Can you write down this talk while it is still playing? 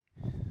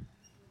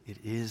It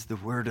is the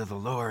word of the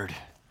Lord.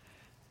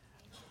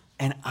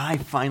 And I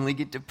finally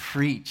get to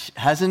preach.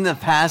 Hasn't the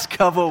past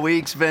couple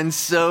weeks been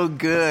so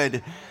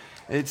good?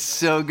 It's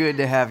so good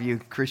to have you,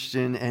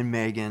 Christian and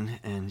Megan,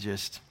 and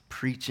just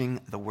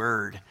preaching the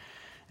word.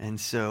 And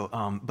so,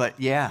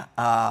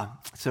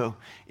 so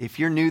if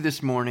you're new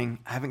this morning,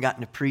 I haven't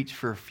gotten to preach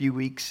for a few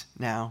weeks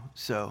now,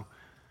 so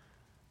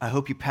I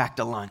hope you packed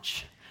a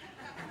lunch.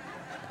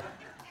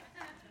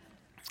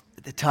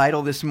 The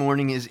title this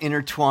morning is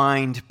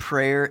Intertwined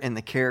Prayer and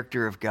the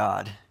Character of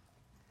God,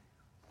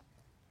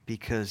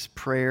 because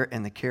prayer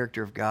and the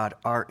character of God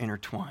are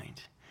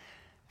intertwined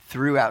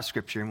throughout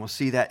Scripture, and we'll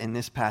see that in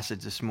this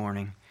passage this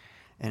morning.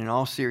 And in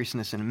all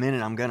seriousness, in a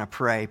minute, I'm going to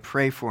pray.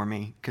 Pray for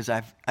me, because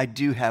I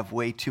do have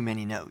way too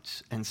many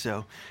notes, and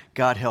so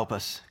God help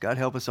us. God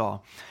help us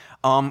all.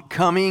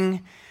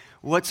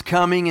 What's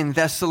coming in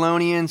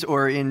Thessalonians,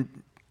 or in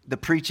the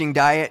preaching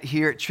diet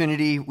here at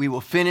Trinity, we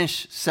will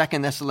finish 2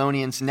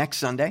 Thessalonians next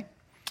Sunday,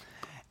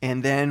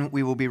 and then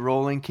we will be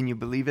rolling, can you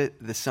believe it?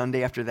 The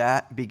Sunday after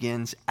that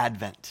begins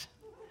Advent.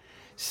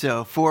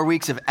 So 4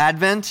 weeks of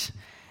Advent,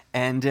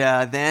 and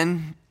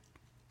then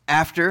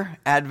after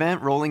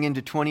Advent, rolling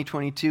into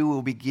 2022,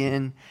 we'll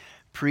begin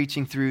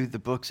preaching through the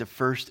books of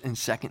 1st and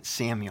 2nd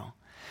Samuel.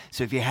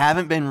 So if you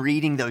haven't been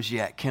reading those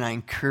yet, can I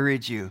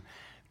encourage you,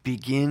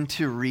 begin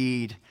to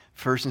read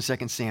 1st and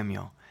 2nd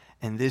Samuel.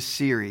 And this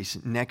series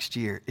next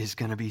year is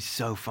going to be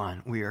so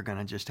fun. We are going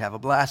to just have a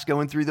blast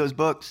going through those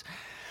books.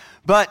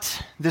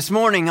 But this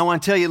morning, I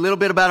want to tell you a little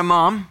bit about a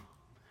mom.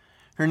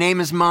 Her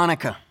name is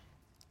Monica.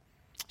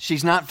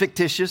 She's not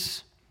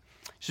fictitious.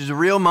 She's a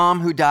real mom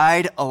who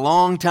died a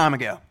long time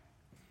ago.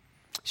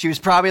 She was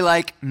probably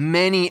like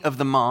many of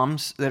the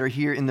moms that are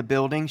here in the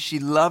building. She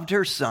loved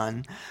her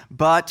son,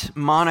 but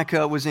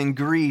Monica was in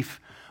grief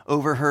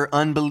over her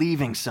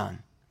unbelieving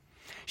son.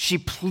 She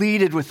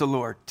pleaded with the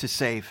Lord to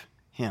save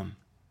him.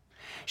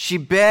 She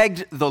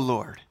begged the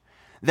Lord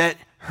that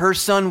her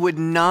son would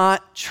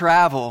not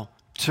travel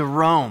to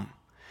Rome,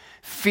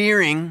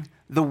 fearing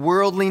the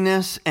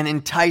worldliness and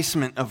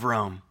enticement of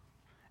Rome.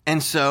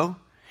 And so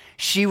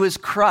she was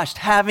crushed,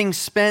 having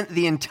spent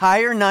the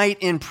entire night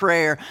in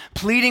prayer,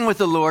 pleading with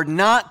the Lord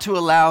not to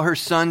allow her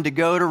son to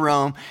go to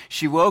Rome.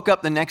 She woke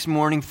up the next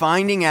morning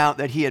finding out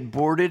that he had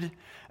boarded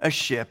a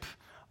ship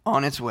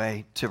on its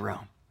way to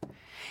Rome.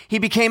 He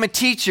became a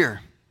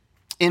teacher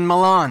in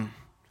Milan,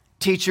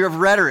 teacher of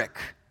rhetoric.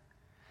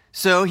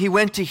 So he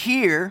went to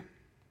hear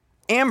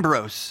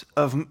Ambrose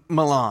of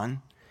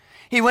Milan.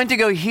 He went to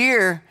go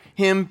hear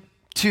him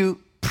to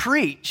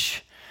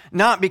preach,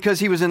 not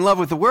because he was in love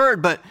with the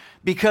word, but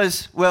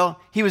because,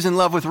 he was in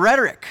love with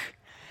rhetoric.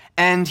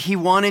 And he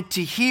wanted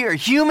to hear,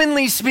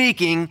 humanly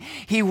speaking,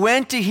 he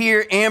went to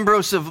hear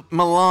Ambrose of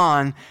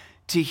Milan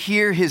to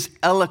hear his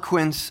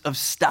eloquence of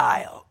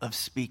style of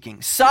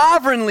speaking.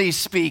 Sovereignly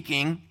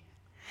speaking,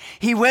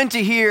 he went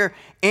to hear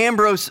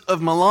Ambrose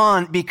of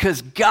Milan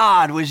because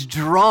God was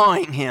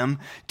drawing him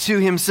to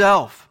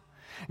himself.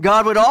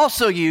 God would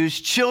also use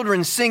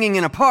children singing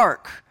in a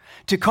park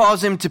to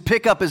cause him to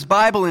pick up his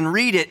Bible and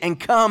read it and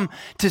come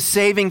to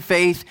saving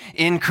faith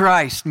in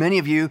Christ.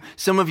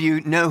 Some of you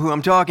know who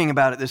I'm talking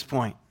about at this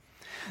point.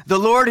 The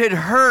Lord had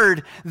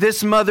heard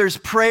this mother's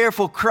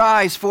prayerful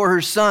cries for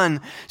her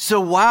son.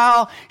 So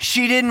while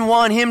she didn't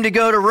want him to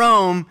go to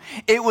Rome,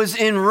 it was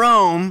in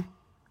Rome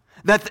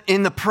that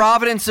in the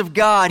providence of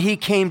God, he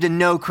came to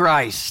know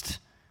Christ.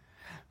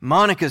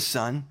 Monica's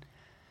son,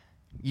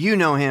 you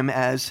know him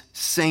as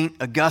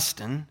Saint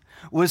Augustine,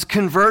 was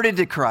converted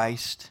to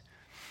Christ,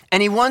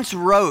 and he once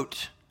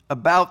wrote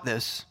about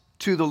this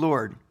to the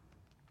Lord.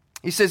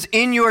 He says,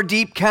 "In your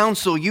deep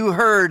counsel, you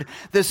heard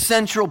the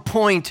central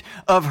point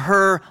of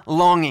her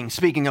longing,"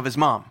 speaking of his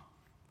mom's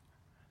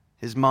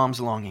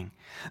longing.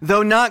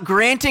 "Though not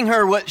granting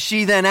her what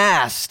she then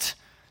asked,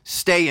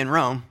 stay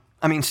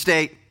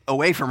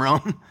away from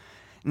Rome,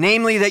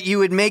 namely that you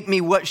would make me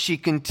what she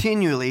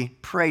continually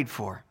prayed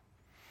for."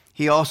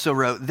 He also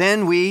wrote,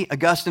 "Then we,"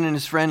 Augustine and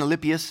his friend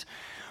Alypius,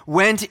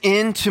 "went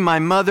in to my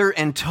mother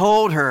and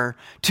told her,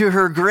 to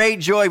her great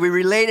joy," we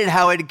related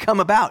how it had come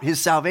about, his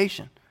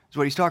salvation, is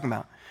what he's talking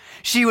about.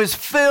 "She was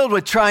filled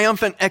with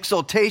triumphant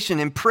exultation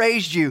and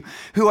praised you,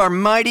 who are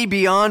mighty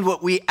beyond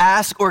what we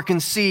ask or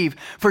conceive.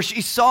 For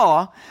she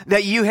saw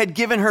that you had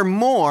given her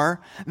more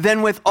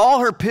than with all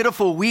her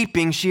pitiful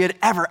weeping she had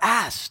ever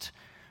asked.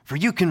 For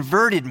you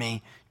converted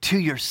me to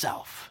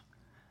yourself."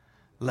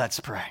 Let's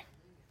pray.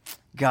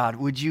 God,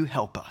 would you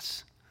help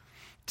us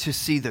to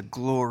see the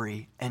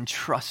glory and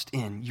trust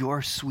in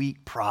your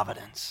sweet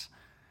providence?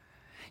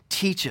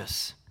 Teach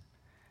us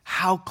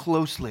how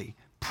closely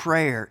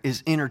prayer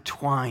is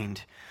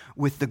intertwined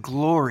with the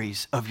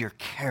glories of your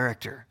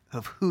character,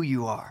 of who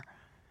you are.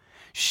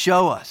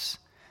 Show us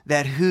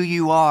that who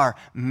you are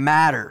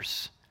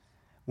matters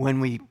when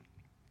we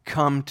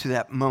come to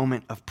that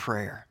moment of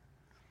prayer.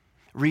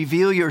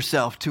 Reveal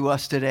yourself to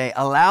us today.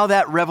 Allow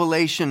that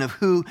revelation of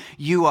who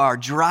you are.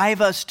 Drive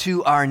us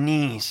to our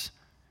knees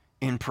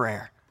in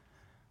prayer.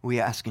 We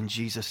ask in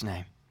Jesus'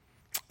 name.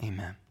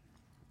 Amen.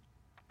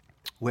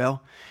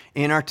 Well,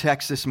 in our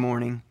text this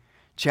morning,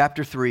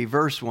 chapter 3,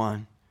 verse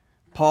 1,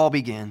 Paul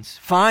begins,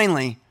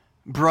 "Finally,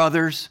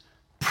 brothers,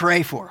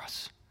 pray for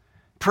us."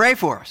 Pray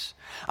for us.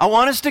 I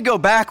want us to go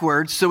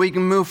backwards so we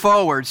can move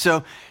forward.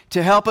 So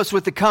to help us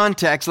with the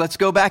context, let's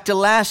go back to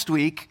last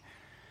week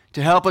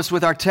to help us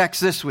with our text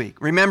this week.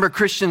 Remember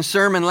Christian's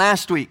sermon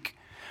last week.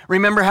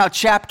 Remember how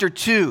chapter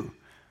 2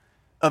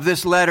 of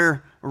this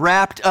letter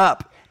wrapped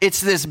up.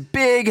 It's this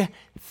big,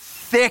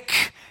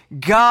 thick,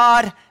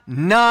 God,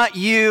 not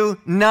you,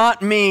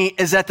 not me,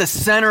 is at the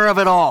center of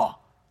it all.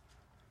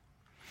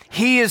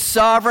 He is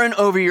sovereign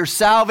over your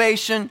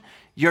salvation,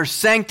 your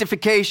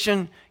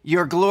sanctification,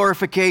 your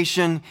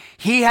glorification.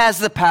 He has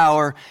the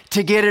power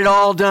to get it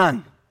all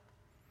done.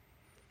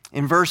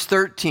 In verse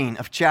 13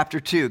 of chapter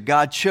 2,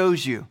 God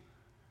chose you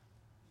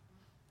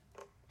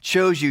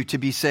to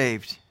be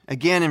saved.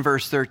 Again in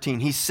verse 13,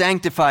 He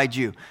sanctified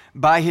you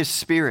by His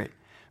Spirit.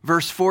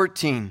 Verse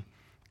 14,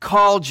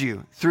 called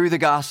you through the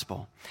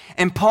gospel.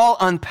 And Paul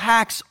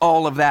unpacks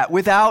all of that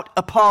without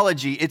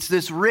apology. It's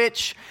this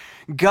rich,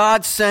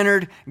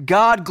 God-centered,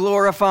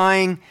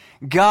 God-glorifying,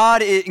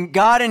 God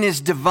in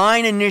His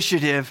divine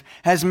initiative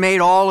has made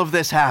all of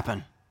this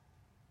happen.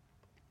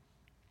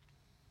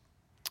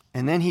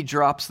 And then he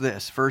drops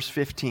this, verse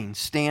 15,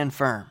 stand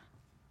firm.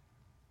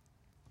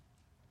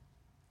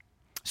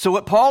 So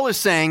what Paul is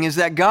saying is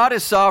that God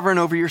is sovereign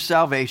over your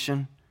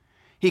salvation.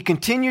 He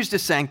continues to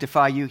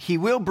sanctify you. He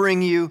will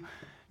bring you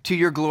to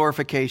your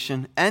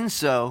glorification. And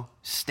so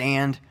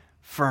stand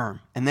firm.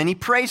 And then he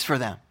prays for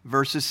them,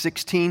 verses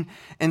 16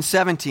 and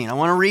 17. I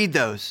want to read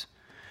those.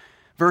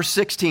 Verse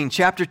 16,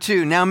 chapter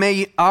 2, now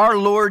may our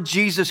Lord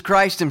Jesus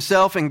Christ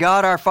Himself and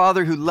God our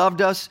Father who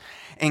loved us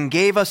and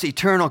gave us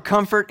eternal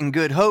comfort and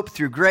good hope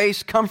through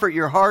grace, comfort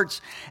your hearts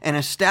and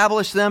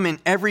establish them in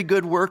every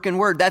good work and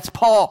word. That's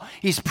Paul.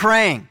 He's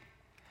praying.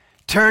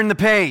 Turn the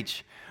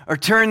page or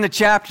turn the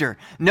chapter.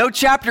 No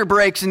chapter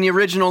breaks in the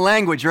original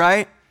language,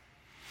 right?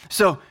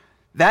 So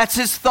that's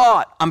his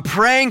thought. I'm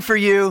praying for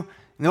you.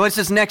 And what's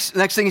this next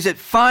thing? He said,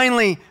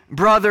 finally,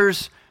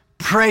 brothers,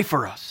 pray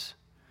for us.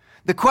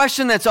 The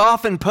question that's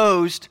often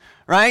posed,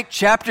 right?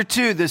 Chapter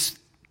 2, this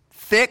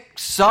thick,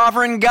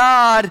 sovereign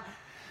God.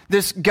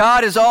 This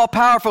God is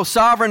all-powerful,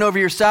 sovereign over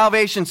your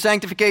salvation,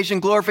 sanctification,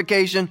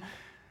 glorification.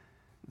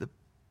 The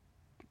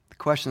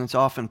question that's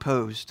often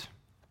posed,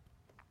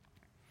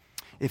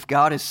 if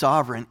God is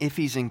sovereign, if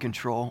He's in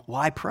control,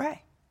 why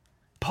pray?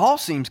 Paul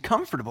seems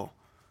comfortable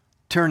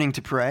turning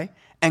to pray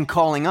and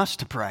calling us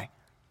to pray.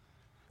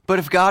 But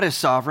if God is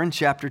sovereign,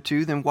 chapter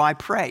 2, then why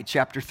pray?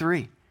 Chapter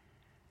 3.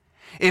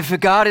 If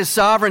God is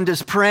sovereign,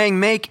 does praying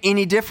make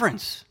any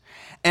difference?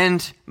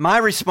 And my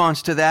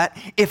response to that,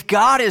 if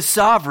God is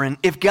sovereign,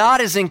 if God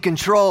is in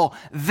control,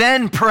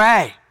 then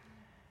pray.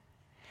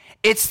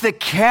 It's the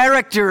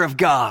character of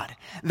God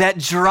that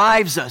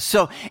drives us.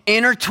 So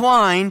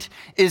intertwined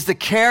is the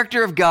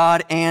character of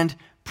God and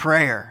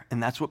prayer.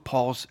 And that's what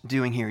Paul's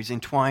doing here. He's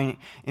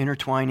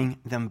intertwining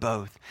them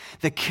both.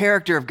 The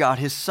character of God,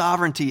 His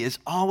sovereignty, is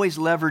always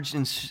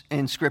leveraged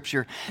in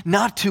Scripture,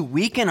 not to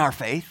weaken our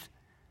faith,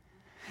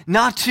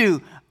 not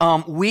to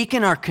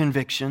weaken our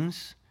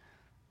convictions.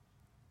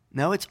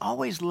 No, it's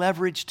always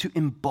leveraged to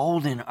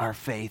embolden our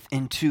faith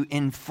and to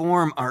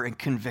inform our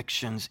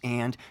convictions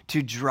and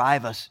to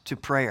drive us to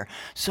prayer.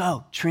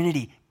 So,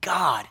 Trinity,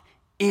 God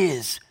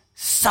is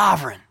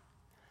sovereign.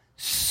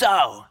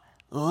 So,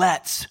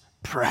 let's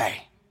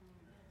pray.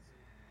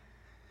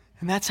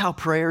 And that's how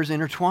prayer is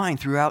intertwined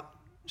throughout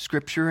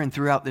Scripture and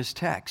throughout this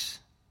text.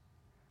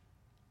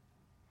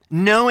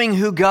 Knowing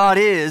who God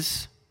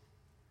is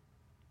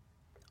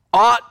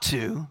ought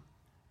to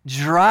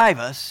drive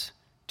us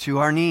to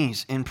our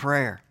knees in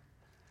prayer.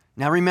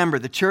 Now remember,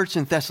 the church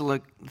in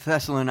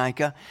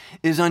Thessalonica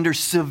is under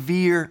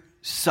severe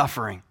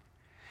suffering.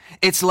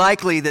 It's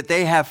likely that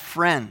they have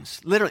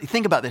friends. Literally,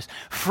 think about this.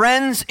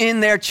 Friends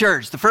in their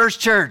church, the first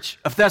church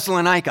of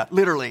Thessalonica,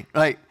 literally,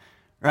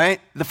 right?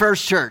 The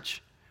first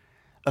church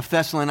of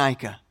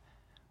Thessalonica.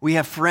 We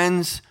have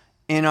friends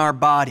in our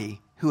body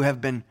who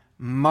have been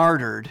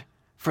martyred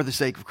for the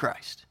sake of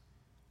Christ.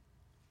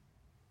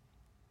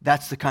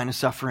 That's the kind of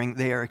suffering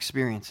they are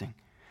experiencing.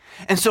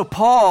 And so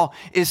Paul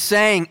is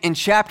saying in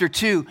chapter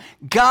 2,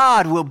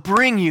 God will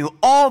bring you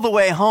all the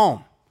way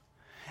home.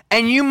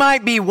 And you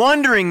might be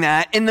wondering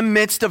that in the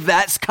midst of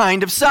that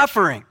kind of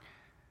suffering.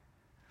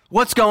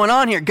 What's going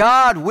on here?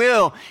 God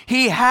will.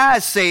 He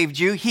has saved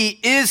you. He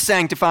is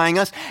sanctifying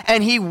us.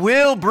 And He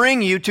will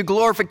bring you to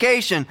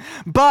glorification.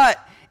 But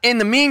in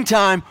the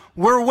meantime,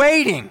 we're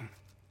waiting.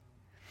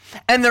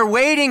 And they're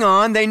waiting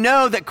on, they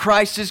know that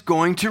Christ is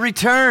going to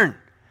return.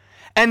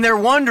 And they're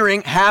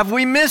wondering, have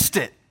we missed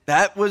it?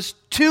 That was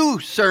 2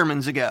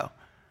 sermons ago,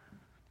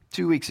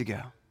 2 weeks ago.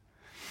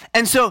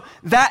 And so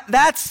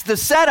that's the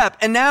setup.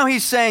 And now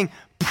he's saying,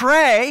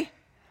 pray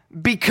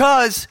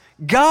because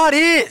God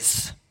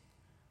is.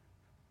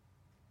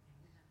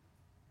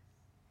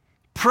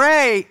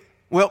 Praying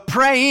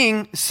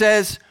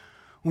says,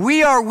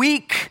 we are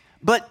weak,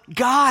 but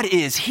God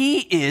is. He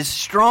is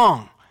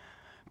strong.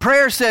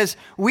 Prayer says,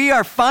 we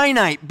are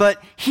finite,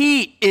 but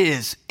He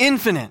is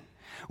infinite.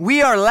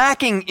 We are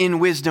lacking in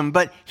wisdom,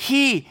 but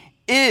he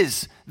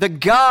is the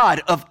God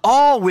of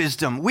all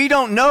wisdom. We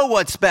don't know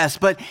what's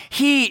best, but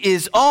he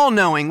is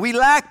all-knowing. We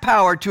lack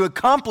power to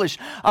accomplish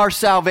our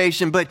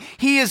salvation, but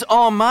he is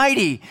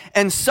almighty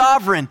and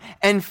sovereign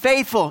and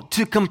faithful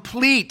to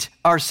complete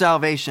our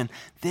salvation.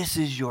 This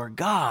is your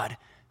God,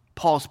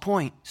 Paul's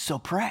point, so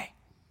pray.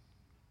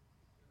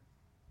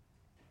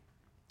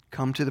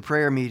 Come to the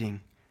prayer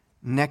meeting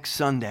next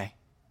Sunday,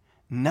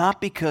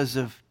 not because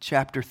of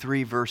chapter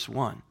 3, verse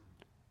 1.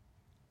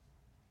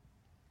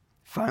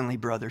 Finally,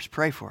 brothers,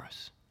 pray for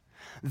us.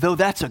 Though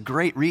that's a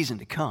great reason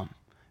to come,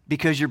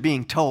 because you're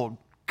being told,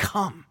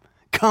 come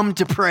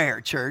to prayer,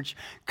 church.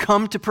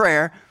 Come to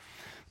prayer.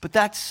 But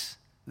that's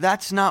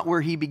not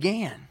where he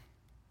began.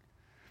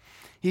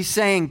 He's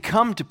saying,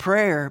 come to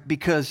prayer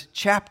because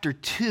chapter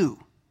 2,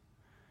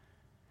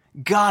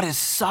 God is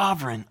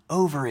sovereign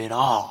over it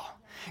all.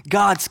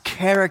 God's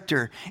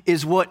character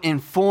is what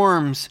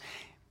informs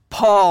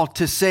Paul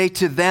to say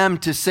to them,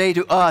 to say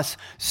to us.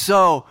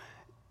 So,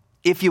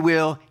 if you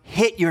will,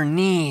 hit your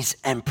knees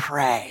and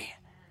pray.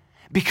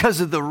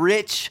 Because of the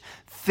rich,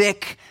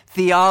 thick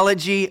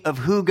theology of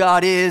who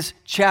God is,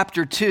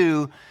 chapter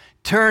 2,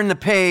 turn the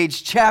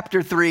page,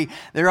 chapter 3.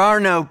 There are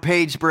no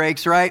page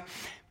breaks, right?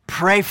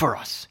 Pray for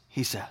us,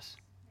 he says.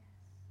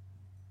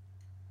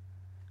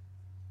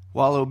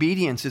 While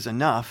obedience is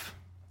enough,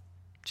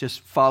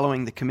 just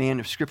following the command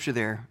of Scripture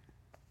there,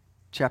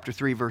 chapter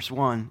 3, verse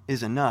 1,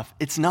 is enough.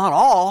 It's not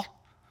all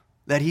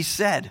that he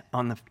said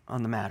on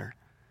the matter.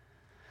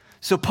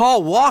 So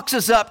Paul walks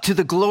us up to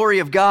the glory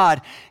of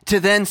God to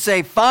then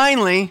say,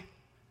 finally,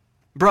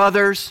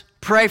 brothers,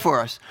 pray for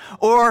us.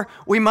 Or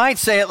we might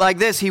say it like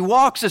this. He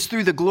walks us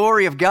through the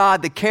glory of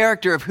God, the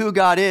character of who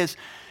God is,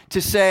 to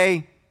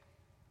say,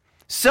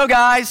 so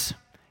guys,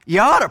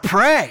 you ought to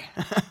pray.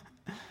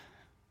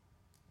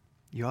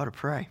 You ought to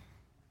pray.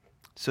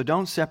 So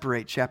don't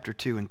separate chapter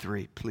 2 and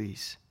 3,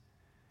 please.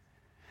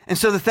 And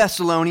so the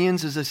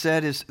Thessalonians, as I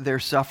said, they're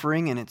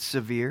suffering and it's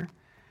severe.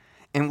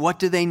 And what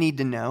do they need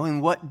to know?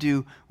 And what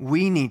do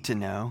we need to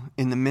know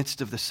in the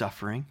midst of the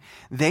suffering?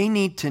 We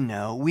need to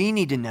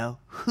know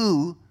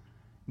who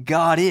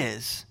God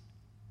is.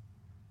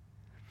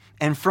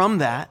 And from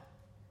that,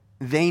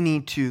 they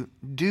need to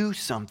do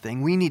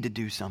something. We need to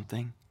do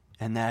something,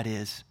 and that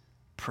is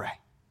pray.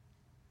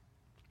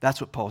 That's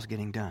what Paul's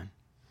getting done.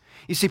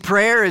 You see,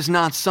 prayer is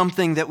not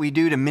something that we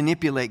do to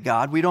manipulate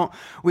God. We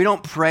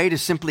don't pray to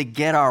simply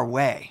get our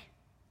way.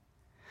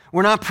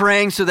 We're not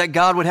praying so that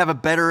God would have a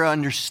better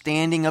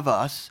understanding of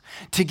us,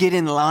 to get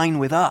in line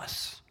with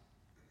us.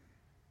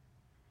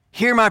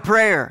 Hear my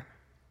prayer,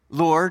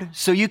 Lord,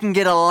 so you can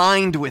get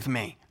aligned with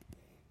me.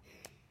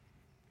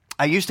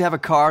 I used to have a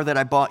car that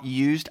I bought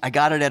used. I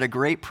got it at a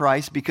great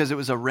price because it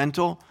was a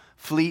rental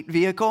fleet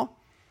vehicle,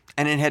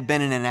 and it had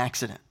been in an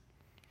accident.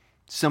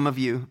 Some of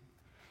you've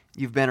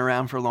been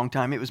around for a long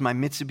time. It was my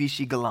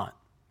Mitsubishi Galant.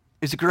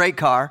 It's a great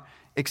car,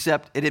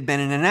 except it had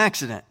been in an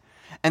accident.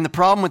 And the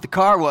problem with the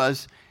car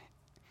was,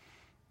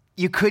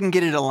 you couldn't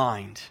get it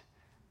aligned.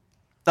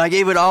 Like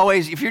it would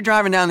always, if you're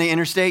driving down the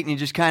interstate and you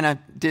just kind of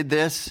did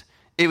this,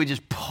 it would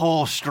just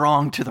pull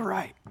strong to the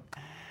right.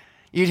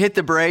 You'd hit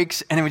the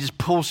brakes and it would just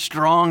pull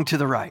strong to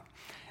the right.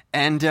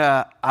 And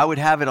I would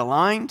have it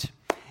aligned.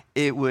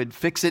 It would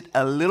fix it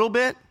a little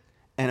bit.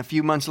 And a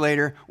few months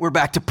later, we're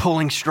back to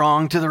pulling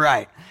strong to the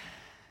right.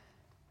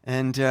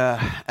 And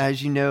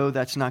as you know,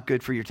 that's not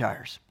good for your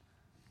tires.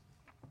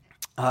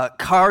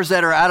 Cars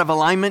that are out of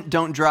alignment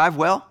don't drive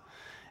well.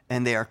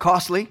 And they are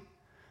costly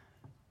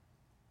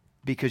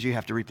because you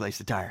have to replace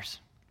the tires.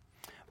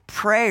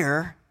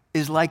 Prayer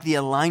is like the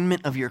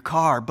alignment of your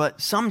car, but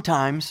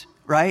sometimes,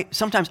 right?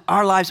 Sometimes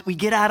our lives, we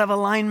get out of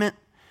alignment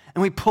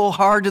and we pull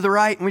hard to the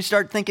right and we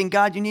start thinking,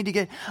 God, you need to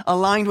get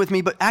aligned with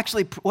me. But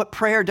actually what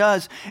prayer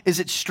does is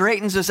it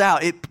straightens us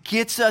out. It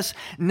gets us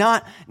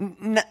not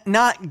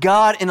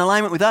God in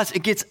alignment with us.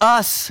 It gets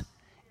us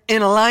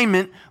in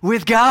alignment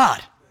with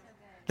God.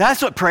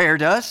 That's what prayer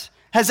does.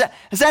 Has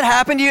that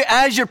happened to you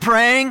as you're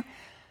praying,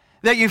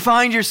 that you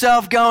find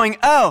yourself going,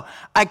 oh,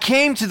 I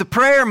came to the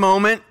prayer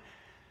moment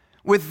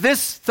with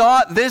this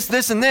thought,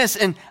 this, and this,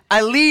 and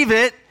I leave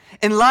it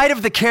in light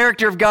of the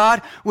character of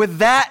God with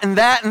that and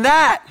that and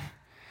that.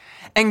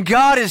 And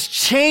God is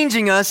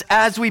changing us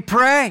as we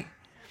pray.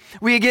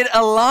 We get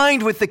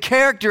aligned with the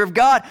character of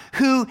God,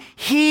 who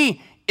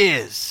He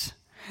is.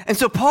 And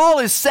so Paul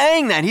is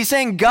saying that. He's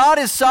saying God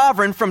is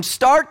sovereign from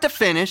start to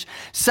finish,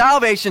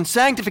 salvation,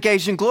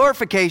 sanctification,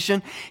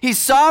 glorification. He's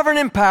sovereign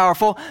and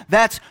powerful.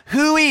 That's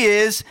who He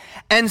is.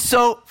 And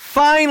so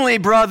finally,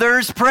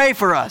 brothers, pray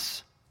for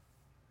us.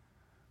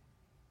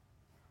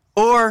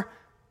 Or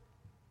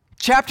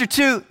chapter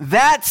 2,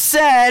 that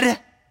said,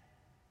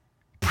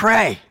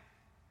 pray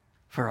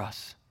for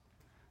us.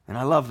 And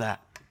I love that.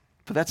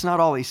 But that's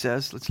not all he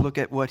says. Let's look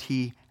at what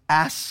he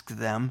asks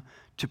them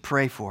to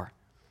pray for.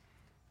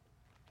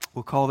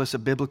 We'll call this a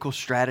biblical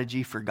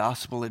strategy for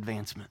gospel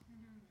advancement.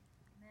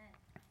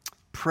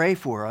 Pray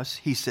for us,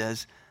 he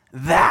says,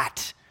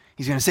 that.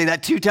 He's going to say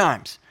that 2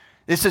 times.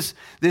 This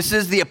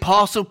is the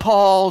Apostle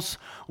Paul's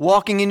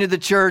walking into the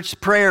church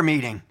prayer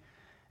meeting,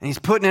 and he's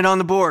putting it on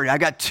the board. I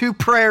got 2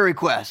 prayer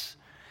requests.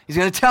 He's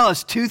going to tell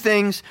us 2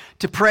 things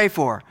to pray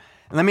for.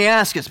 And let me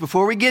ask us,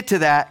 before we get to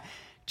that,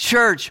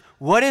 church,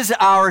 what is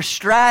our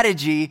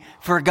strategy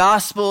for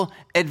gospel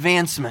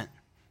advancement?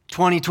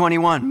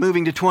 2021,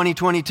 moving to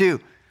 2022.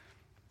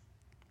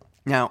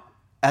 Now,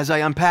 as I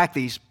unpack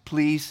these,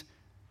 please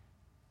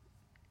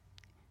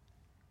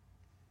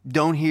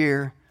don't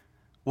hear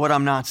what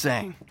I'm not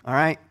saying, all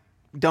right?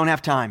 Don't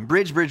have time.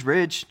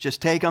 Bridge,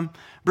 just take them.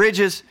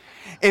 Bridges,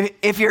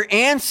 if your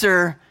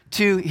answer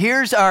to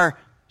here's our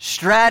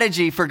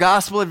strategy for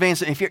gospel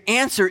advancement, if your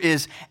answer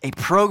is a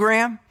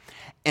program,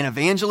 an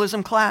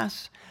evangelism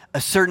class,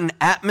 a certain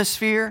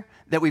atmosphere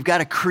that we've got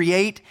to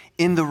create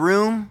in the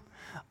room,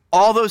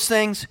 all those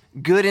things,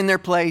 good in their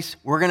place.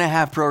 We're going to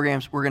have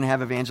programs. We're going to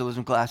have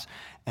evangelism class,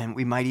 and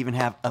we might even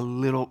have a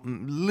little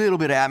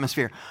bit of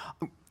atmosphere.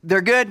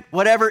 They're good,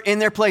 whatever, in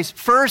their place.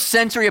 First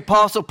century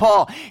Apostle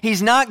Paul,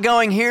 he's not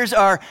going, here's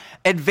our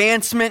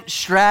advancement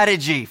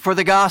strategy for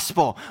the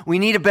gospel. We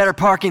need a better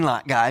parking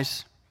lot,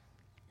 guys.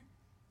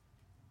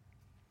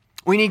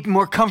 We need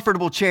more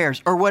comfortable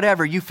chairs, or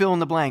whatever, you fill in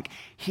the blank.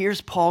 Here's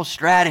Paul's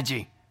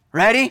strategy.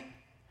 Ready?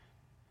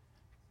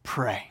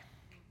 Pray.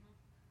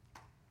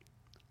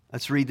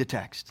 Let's read the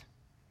text.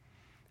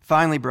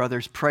 Finally,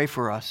 brothers, pray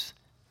for us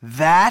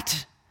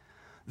that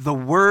the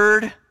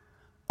word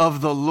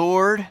of the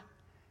Lord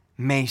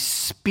may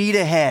speed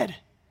ahead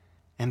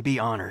and be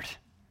honored,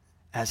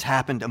 as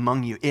happened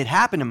among you. It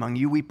happened among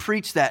you. We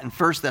preached that in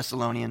 1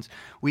 Thessalonians.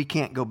 We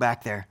can't go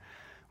back there.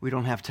 We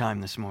don't have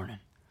time this morning.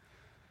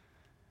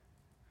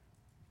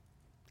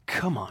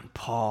 Come on,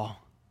 Paul.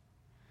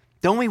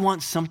 Don't we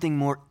want something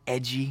more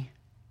edgy?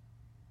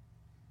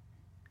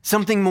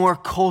 Something more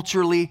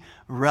culturally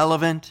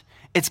relevant?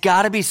 It's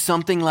got to be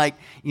something like,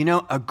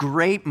 a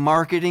great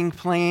marketing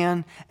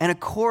plan. And of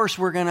course,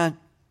 we're going to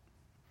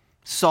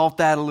salt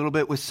that a little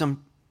bit with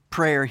some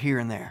prayer here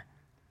and there.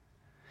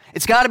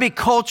 It's got to be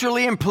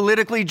culturally and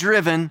politically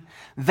driven.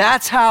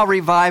 That's how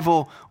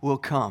revival will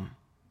come.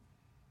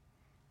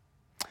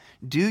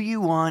 Do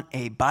you want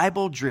a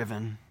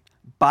Bible-driven,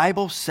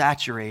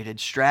 Bible-saturated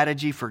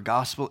strategy for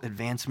gospel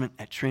advancement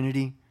at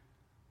Trinity?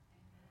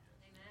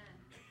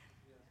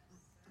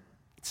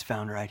 It's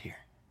found right here.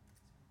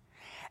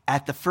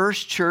 At the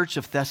first church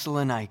of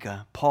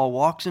Thessalonica, Paul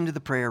walks into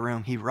the prayer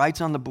room. He writes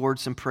on the board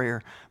some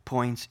prayer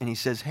points, and he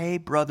says, hey,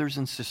 brothers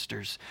and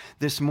sisters,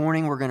 this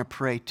morning we're going to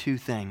pray 2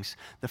 things.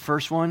 The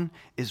first one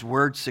is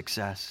word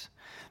success.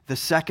 The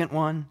second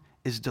one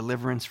is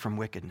deliverance from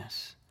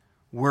wickedness.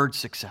 Word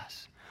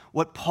success.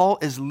 What Paul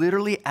is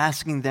literally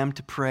asking them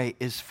to pray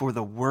is for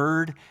the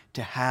word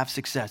to have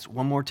success.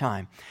 One more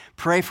time.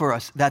 Pray for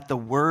us that the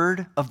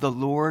word of the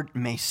Lord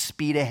may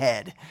speed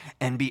ahead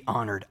and be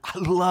honored. I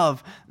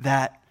love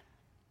that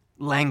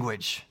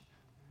language.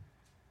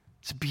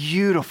 It's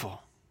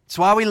beautiful. It's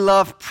why we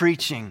love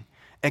preaching,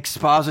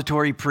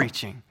 expository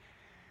preaching,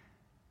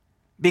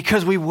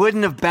 because we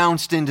wouldn't have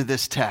bounced into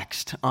this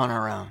text on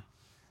our own.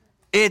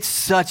 It's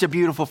such a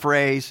beautiful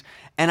phrase,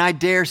 and I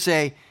dare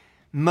say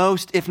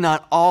most, if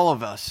not all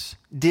of us,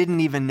 didn't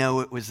even know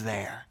it was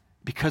there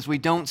because we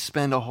don't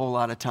spend a whole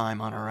lot of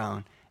time on our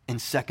own in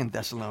 2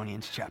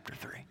 Thessalonians chapter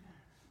 3.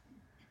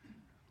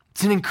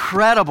 It's an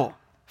incredible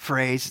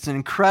phrase. It's an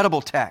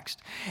incredible text.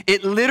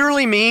 It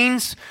literally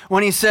means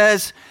when he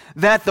says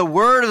that the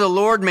word of the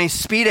Lord may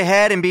speed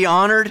ahead and be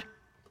honored,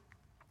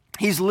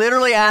 he's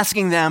literally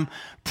asking them,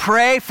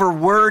 pray for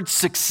word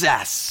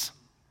success.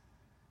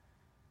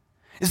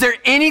 Is there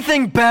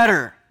anything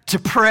better to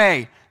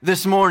pray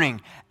this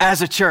morning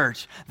as a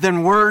church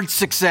than word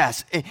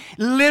success? It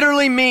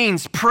literally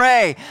means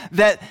pray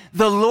that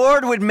the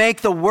Lord would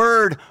make the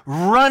word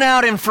run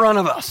out in front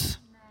of us.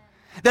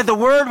 That the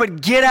word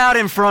would get out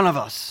in front of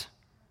us.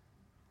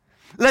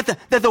 That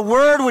the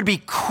word would be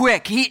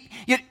quick.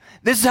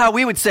 This is how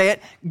we would say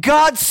it.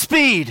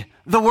 Godspeed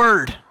the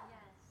word.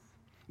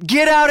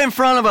 Get out in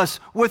front of us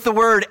with the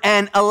word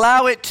and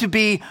allow it to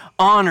be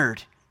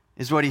honored,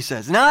 is what he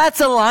says. Now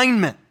that's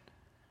alignment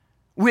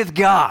with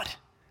God.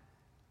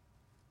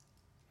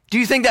 Do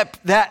you think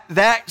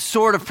that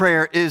sort of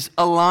prayer is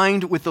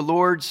aligned with the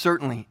Lord?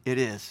 Certainly it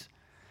is.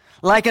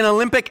 Like an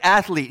Olympic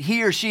athlete,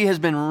 he or she has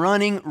been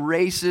running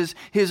races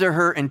his or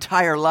her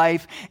entire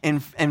life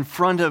in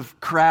front of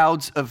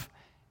crowds of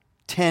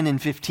 10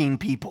 and 15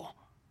 people,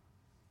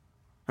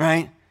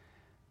 right?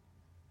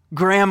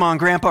 Grandma and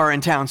grandpa are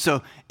in town,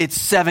 so it's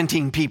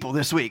 17 people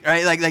this week,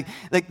 right?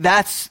 Like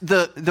that's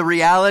the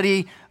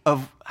reality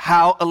of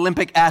how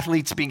Olympic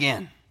athletes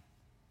begin.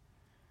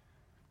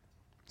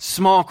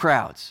 Small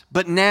crowds.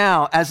 But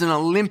now, as an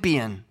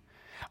Olympian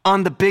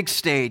on the big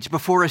stage,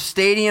 before a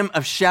stadium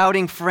of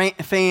shouting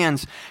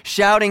fans,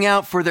 shouting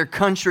out for their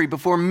country,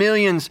 before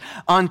millions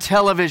on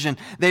television,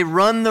 they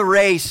run the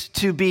race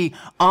to be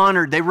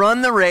honored. They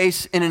run the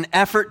race in an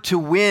effort to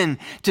win,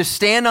 to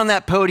stand on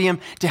that podium,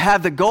 to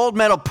have the gold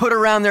medal put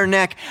around their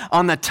neck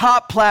on the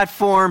top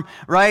platform,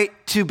 right,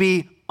 to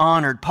be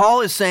honored.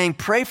 Paul is saying,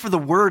 pray for the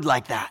word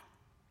like that.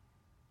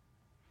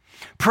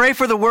 Pray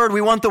for the word.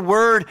 We want the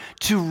word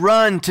to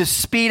run, to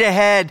speed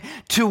ahead,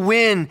 to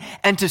win,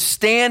 and to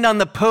stand on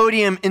the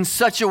podium in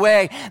such a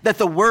way that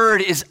the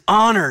word is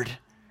honored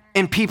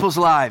in people's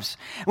lives.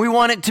 We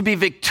want it to be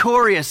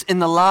victorious in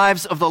the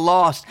lives of the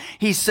lost.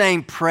 He's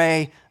saying,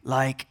 pray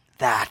like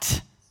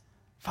that.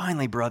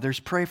 Finally, brothers,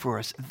 pray for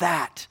us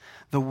that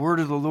the word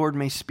of the Lord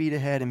may speed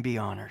ahead and be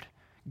honored.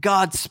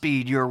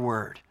 Godspeed your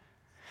word.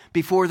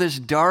 Before this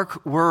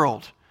dark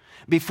world,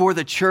 before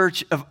the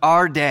church of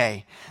our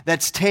day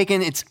that's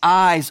taken its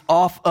eyes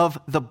off of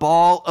the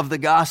ball of the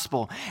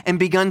gospel and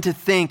begun to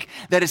think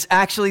that it's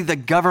actually the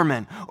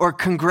government or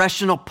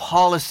congressional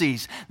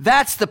policies.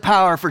 That's the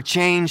power for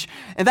change,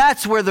 and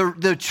that's where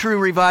the true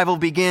revival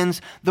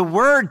begins. The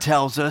word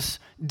tells us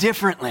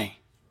differently.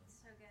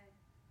 So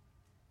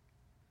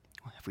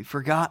good. Have we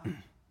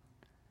forgotten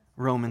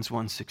Romans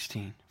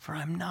 1:16? For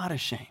I'm not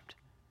ashamed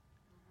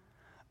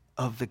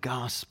of the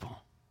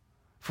gospel,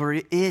 for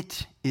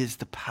it is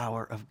the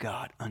power of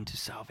God unto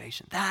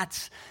salvation.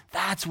 That's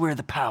where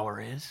the power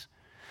is.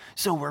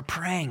 So we're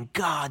praying,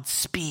 God,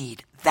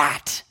 speed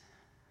that.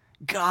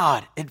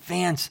 God,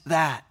 advance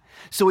that.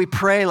 So we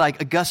pray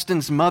like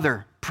Augustine's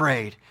mother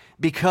prayed,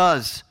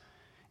 because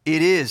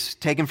it is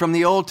taken from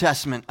the Old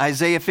Testament,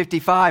 Isaiah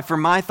 55, for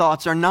my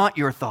thoughts are not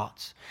your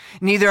thoughts.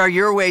 Neither are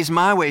your ways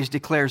my ways,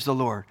 declares the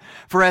Lord.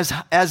 For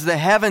as the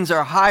heavens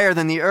are higher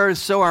than the earth,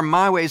 so are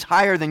my ways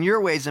higher than your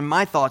ways, and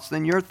my thoughts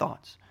than your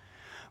thoughts.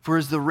 For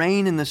as the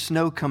rain and the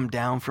snow come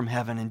down from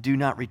heaven and do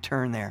not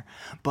return there,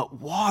 but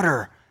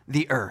water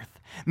the earth,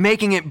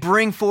 making it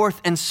bring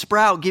forth and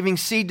sprout, giving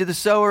seed to the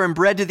sower and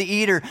bread to the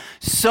eater,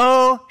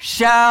 so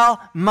shall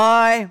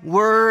my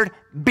word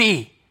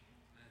be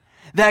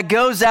that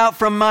goes out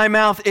from my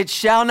mouth. It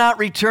shall not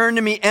return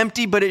to me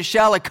empty, but it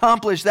shall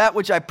accomplish that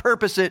which I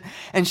purpose it,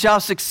 and shall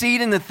succeed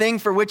in the thing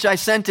for which I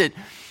sent it.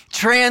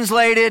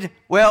 Translated,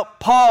 well,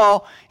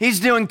 Paul, he's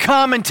doing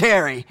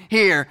commentary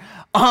here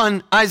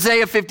on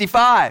Isaiah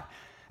 55.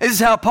 This is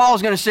how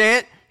Paul's going to say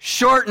it,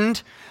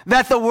 shortened,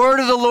 that the word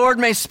of the Lord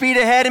may speed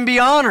ahead and be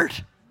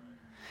honored.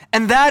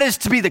 And that is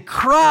to be the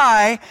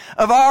cry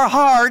of our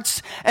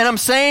hearts. And I'm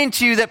saying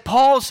to you that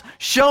Paul's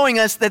showing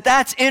us that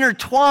that's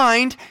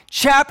intertwined,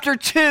 chapter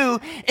 2,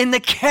 in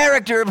the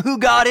character of who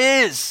God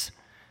is,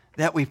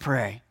 that we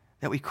pray,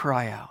 that we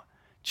cry out.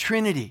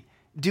 Trinity,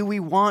 do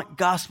we want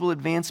gospel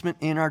advancement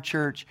in our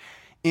church,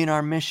 in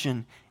our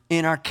mission,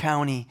 in our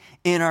county,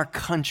 in our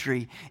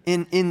country,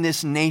 in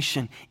this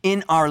nation,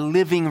 in our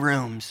living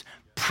rooms?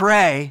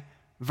 Pray,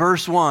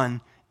 verse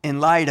 1,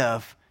 in light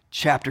of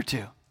chapter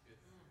 2.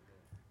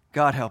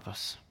 God help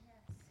us.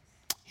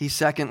 He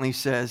secondly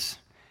says,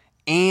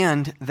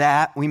 and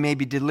that we may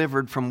be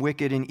delivered from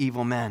wicked and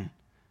evil men,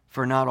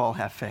 for not all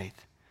have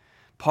faith.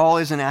 Paul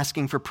isn't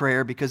asking for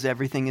prayer because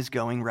everything is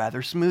going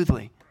rather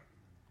smoothly.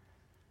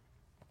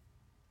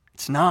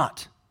 It's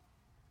not.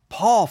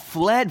 Paul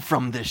fled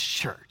from this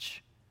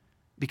church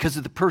because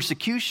of the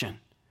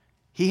persecution.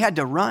 He had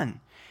to run.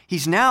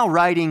 He's now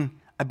writing,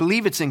 I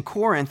believe it's in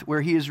Corinth,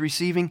 where he is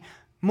receiving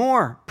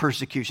more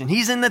persecution.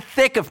 He's in the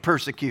thick of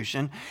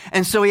persecution,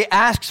 and so he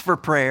asks for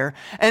prayer.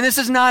 And this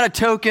is not a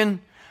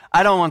token,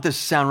 I don't want this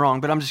to sound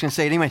wrong, but I'm just going to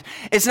say it anyways.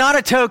 It's not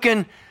a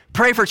token,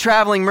 pray for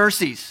traveling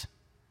mercies.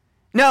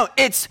 No,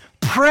 it's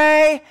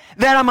pray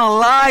that I'm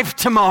alive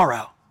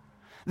tomorrow.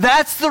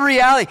 That's the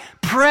reality.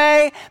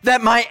 Pray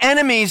that my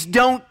enemies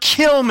don't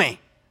kill me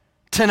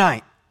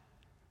tonight.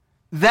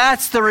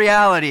 That's the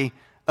reality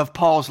of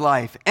Paul's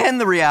life and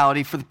the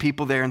reality for the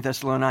people there in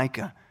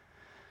Thessalonica.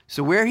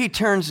 So where he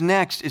turns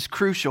next is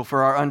crucial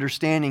for our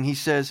understanding. He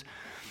says,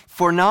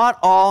 for not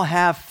all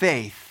have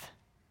faith.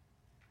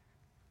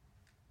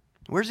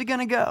 Where's he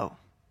going to go?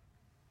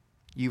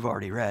 You've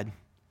already read.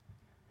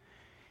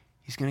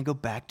 He's going to go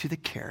back to the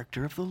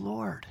character of the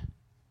Lord.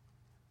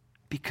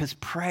 Because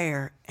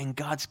prayer and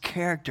God's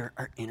character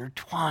are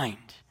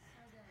intertwined.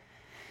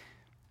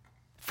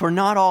 For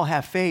not all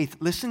have faith.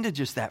 Listen to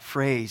just that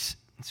phrase.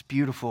 It's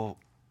beautiful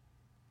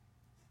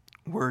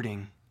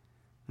wording.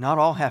 Not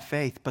all have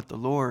faith, but the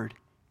Lord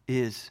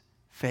is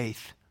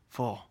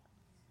faithful.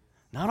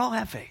 Not all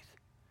have faith.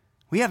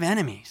 We have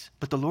enemies,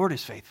 but the Lord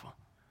is faithful.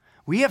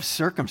 We have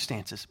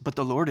circumstances, but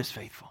the Lord is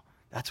faithful.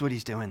 That's what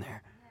he's doing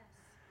there.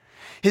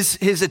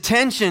 His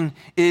attention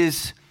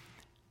is,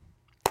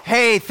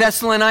 hey,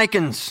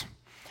 Thessalonians,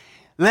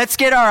 let's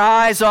get our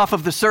eyes off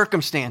of the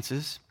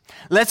circumstances.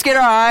 Let's get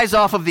our eyes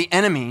off of the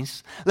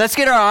enemies. Let's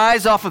get our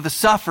eyes off of the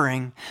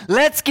suffering.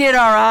 Let's get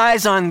our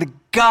eyes on the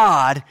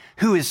God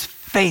who is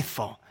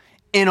faithful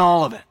in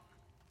all of it.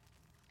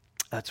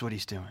 That's what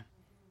he's doing.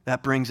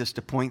 That brings us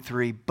to point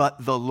 3,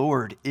 but the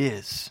Lord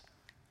is.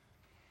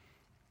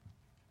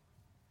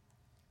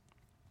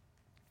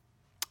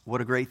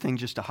 What a great thing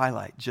just to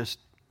highlight, just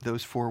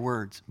those 4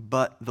 words.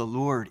 But the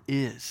Lord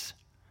is.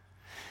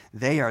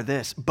 They are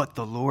this, but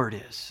the Lord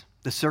is.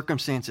 The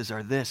circumstances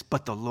are this,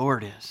 but the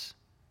Lord is.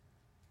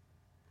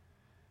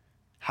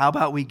 How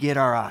about we get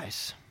our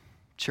eyes,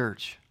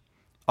 church,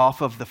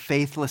 off of the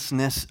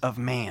faithlessness of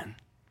man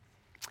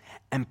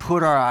and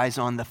put our eyes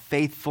on the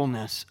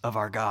faithfulness of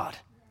our God?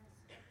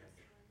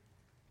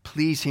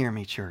 Please hear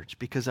me, church,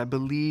 because I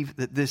believe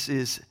that this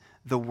is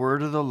the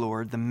word of the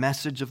Lord, the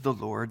message of the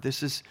Lord.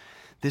 This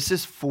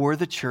is for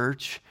the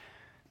church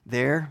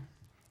there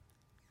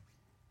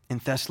in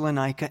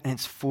Thessalonica, and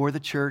it's for the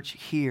church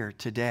here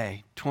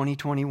today,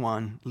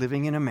 2021,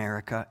 living in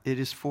America. It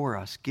is for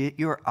us. Get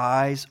your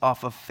eyes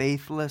off of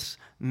faithless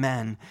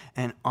men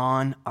and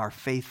on our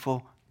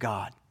faithful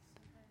God.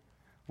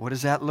 What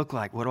does that look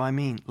like? What do I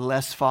mean?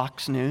 Less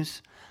Fox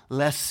News,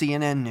 less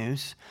CNN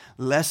News,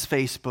 less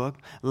Facebook,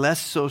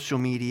 less social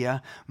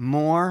media,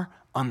 more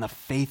on the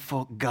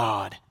faithful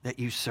God that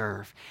you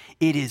serve.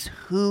 It is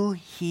who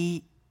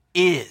He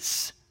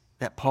is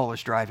that Paul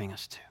is driving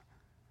us to.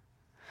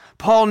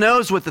 Paul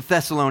knows what the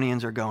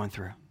Thessalonians are going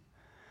through.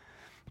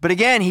 But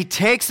again, he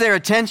takes their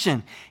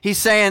attention. He's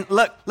saying,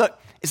 look,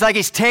 it's like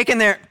he's taking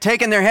their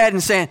head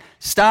and saying,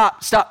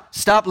 stop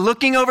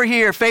looking over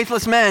here,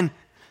 faithless men.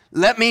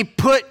 Let me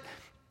put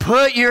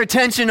your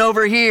attention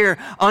over here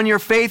on your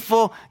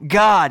faithful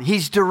God.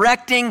 He's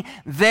directing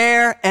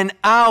their and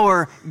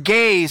our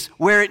gaze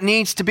where it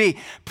needs to be.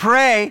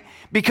 Pray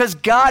because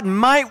God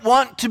might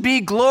want to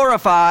be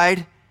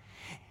glorified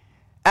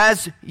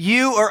as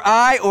you or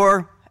I,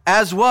 or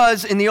as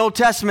was in the Old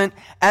Testament,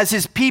 as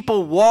his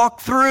people walk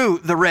through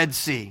the Red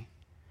Sea.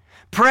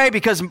 Pray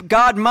because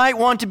God might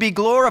want to be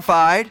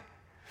glorified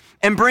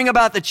and bring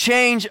about the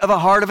change of a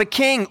heart of a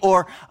king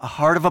or a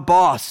heart of a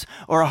boss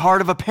or a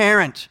heart of a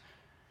parent,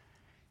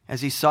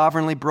 as he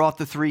sovereignly brought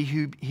the 3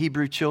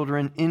 Hebrew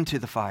children into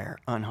the fire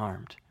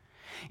unharmed.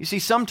 You see,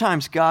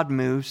 sometimes God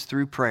moves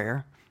through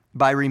prayer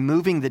by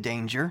removing the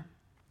danger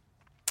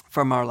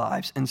from our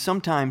lives, and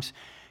sometimes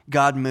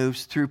God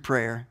moves through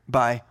prayer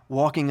by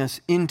walking us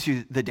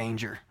into the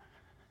danger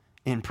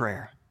in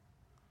prayer.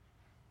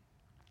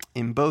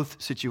 In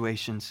both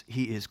situations,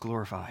 he is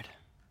glorified.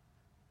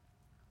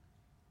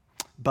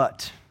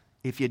 But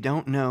if you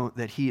don't know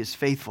that he is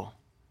faithful,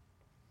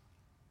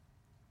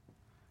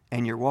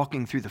 and you're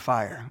walking through the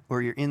fire,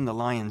 or you're in the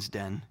lion's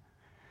den,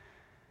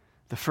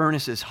 the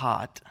furnace is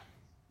hot,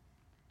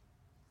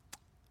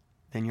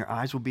 then your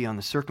eyes will be on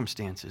the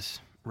circumstances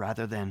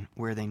rather than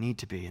where they need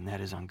to be, and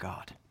that is on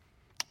God.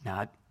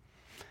 Now,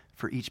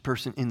 for each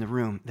person in the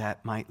room,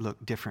 that might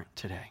look different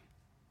today.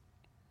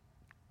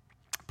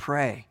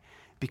 Pray,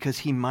 because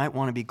he might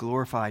want to be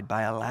glorified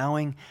by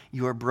allowing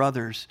your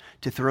brothers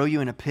to throw you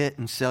in a pit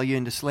and sell you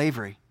into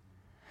slavery,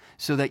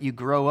 so that you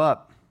grow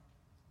up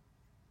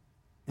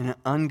in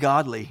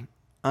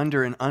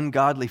under an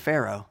ungodly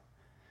Pharaoh,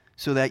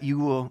 so that you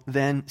will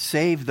then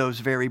save those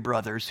very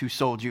brothers who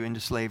sold you into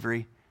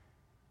slavery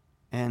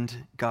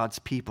and God's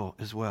people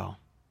as well.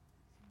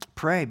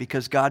 Pray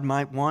because God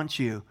might want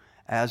you,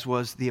 as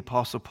was the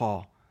Apostle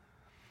Paul,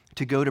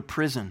 to go to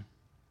prison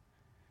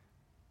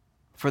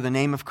for the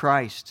name of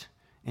Christ.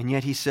 And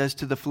yet he says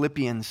to the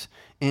Philippians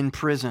in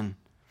prison,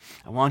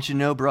 I want you to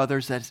know,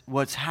 brothers, that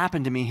what's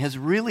happened to me has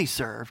really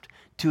served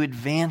to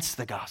advance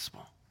the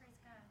gospel.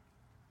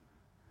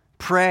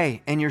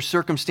 Pray and your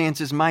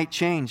circumstances might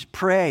change.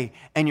 Pray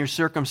and your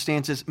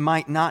circumstances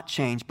might not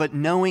change. But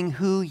knowing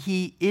who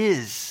he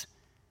is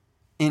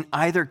in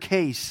either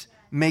case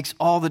makes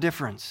all the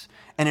difference.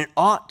 And it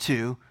ought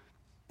to,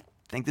 I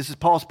think this is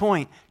Paul's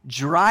point,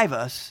 drive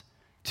us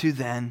to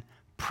then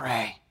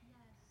pray.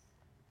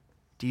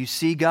 Do you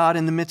see God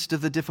in the midst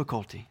of the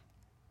difficulty?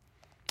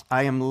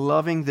 I am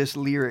loving this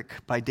lyric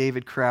by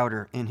David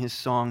Crowder in his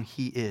song,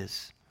 He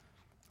Is.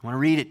 I want to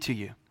read it to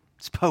you.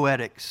 It's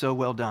poetic, so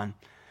well done.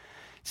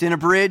 It's in a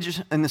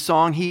bridge in the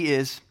song, He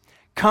Is.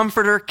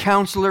 Comforter,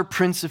 counselor,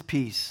 Prince of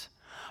Peace,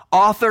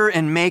 author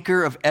and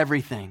maker of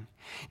everything,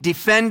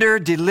 defender,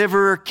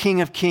 deliverer, King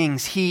of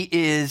kings. He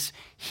is.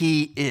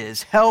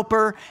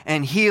 Helper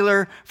and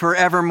healer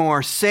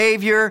forevermore.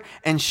 Savior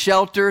and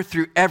shelter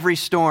through every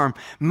storm.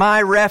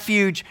 My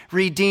refuge,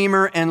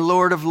 Redeemer and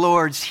Lord of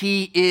lords.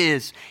 He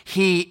is.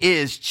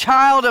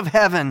 Child of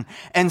heaven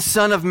and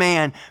Son of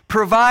man.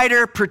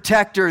 Provider,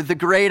 protector, the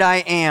great I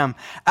am.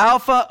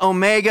 Alpha,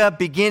 Omega,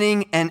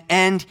 beginning and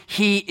end.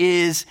 He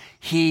is.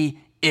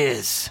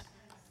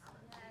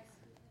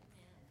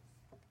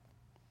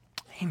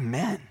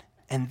 Amen.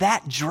 And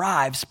that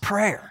drives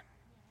prayer.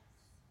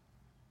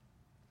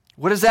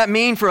 What does that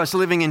mean for us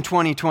living in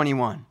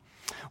 2021?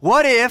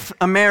 What if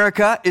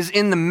America is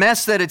in the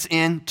mess that it's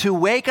in to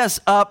wake us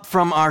up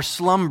from our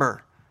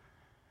slumber?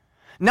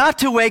 Not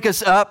to wake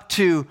us up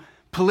to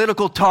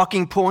political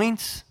talking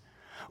points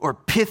or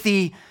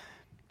pithy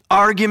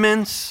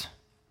arguments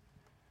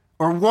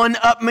or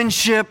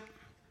one-upmanship.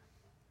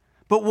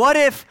 But what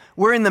if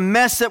we're in the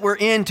mess that we're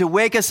in to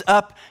wake us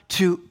up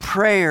to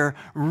prayer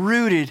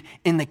rooted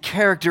in the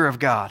character of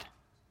God?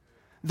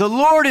 The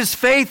Lord is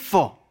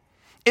faithful.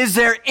 Is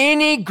there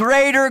any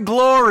greater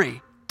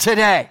glory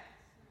today?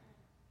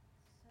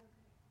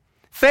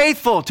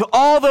 Faithful to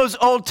all those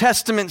Old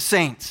Testament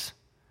saints.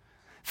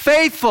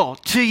 Faithful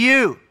to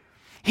you.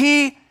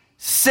 He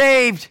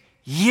saved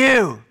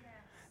you.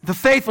 The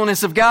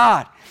faithfulness of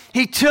God.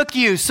 He took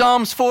you,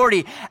 Psalms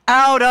 40,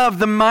 out of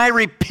the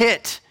miry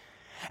pit.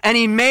 And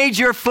he made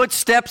your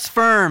footsteps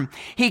firm.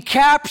 He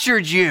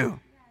captured you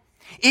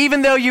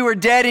Even though you were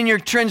dead in your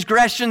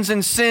transgressions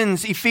and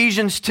sins,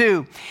 Ephesians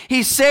 2,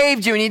 he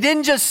saved you, and he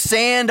didn't just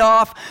sand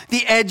off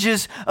the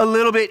edges a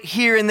little bit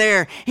here and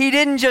there. He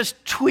didn't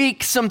just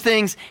tweak some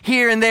things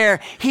here and there.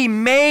 He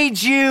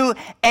made you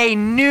a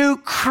new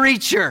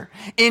creature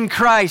in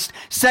Christ.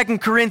 2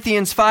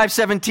 Corinthians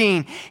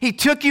 5:17. He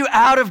took you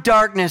out of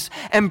darkness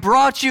and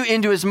brought you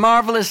into his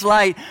marvelous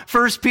light.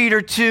 1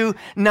 Peter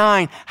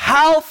 2:9.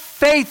 How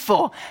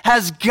faithful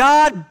has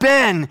God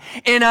been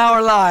in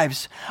our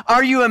lives?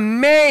 Are you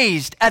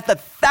amazed at the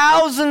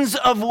thousands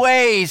of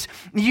ways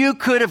you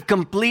could have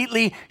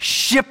completely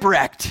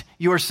shipwrecked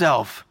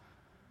yourself?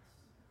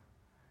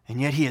 And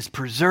yet he has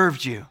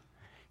preserved you.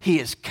 He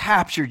has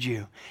captured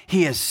you.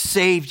 He has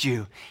saved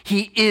you.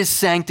 He is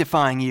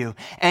sanctifying you.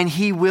 And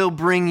he will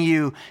bring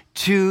you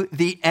to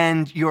the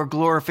end, your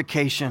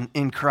glorification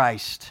in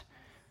Christ.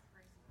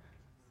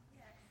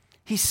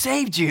 He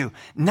saved you,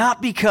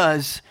 not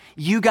because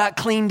you got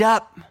cleaned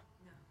up.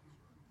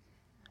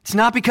 It's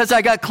not because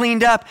I got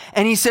cleaned up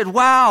and he said,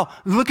 wow,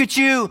 look at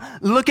you.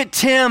 Look at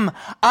Tim.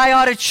 I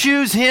ought to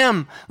choose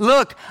him.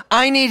 Look,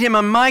 I need him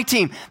on my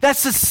team.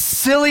 That's the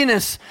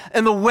silliness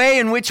and the way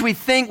in which we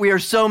think we are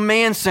so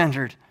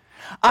man-centered.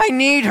 I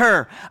need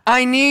her.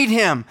 I need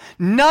him.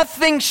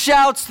 Nothing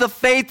shouts the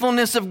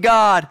faithfulness of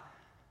God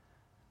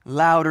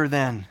louder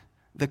than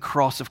the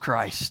cross of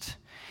Christ.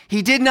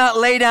 He did not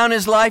lay down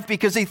his life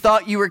because he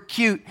thought you were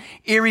cute,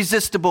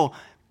 irresistible,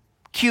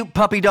 cute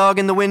puppy dog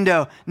in the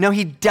window. No,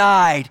 he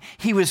died.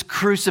 He was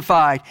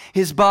crucified.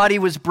 His body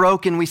was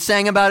broken. We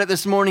sang about it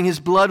this morning. His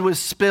blood was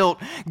spilt.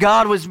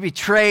 God was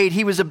betrayed.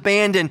 He was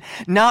abandoned,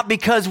 not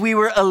because we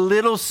were a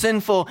little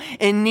sinful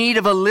in need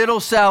of a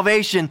little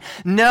salvation.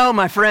 No,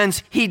 my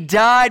friends, he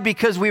died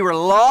because we were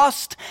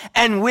lost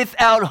and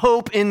without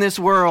hope in this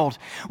world.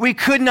 We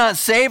could not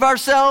save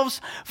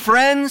ourselves.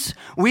 Friends,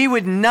 we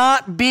would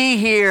not be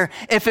here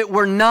if it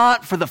were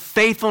not for the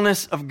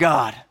faithfulness of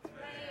God.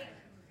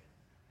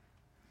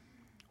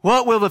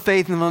 What will the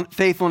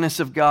faithfulness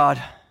of God,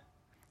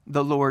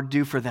 the Lord,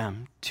 do for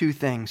them? Two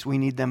things. We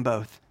need them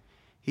both.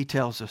 He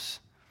tells us.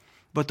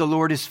 But the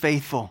Lord is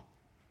faithful.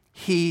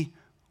 He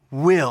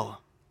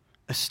will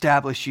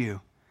establish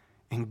you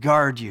and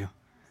guard you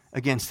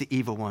against the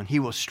evil one. He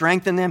will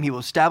strengthen them. He will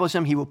establish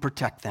them. He will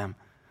protect them.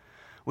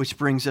 Which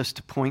brings us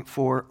to point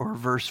 4 or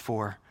verse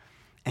 4.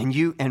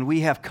 And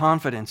we have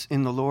confidence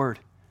in the Lord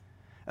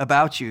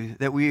about you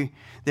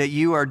that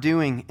you are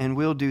doing and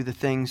will do the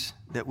things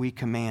that we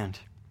command.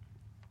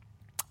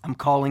 I'm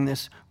calling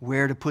this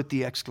where to put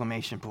the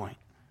exclamation point.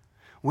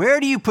 Where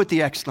do you put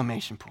the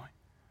exclamation point?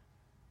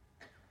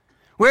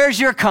 Where's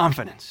your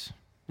confidence?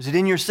 Is it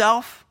in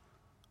yourself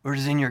or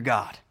is it in your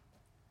God?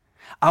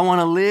 I want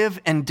to live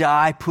and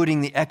die putting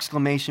the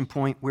exclamation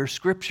point where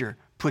Scripture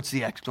puts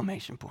the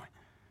exclamation point.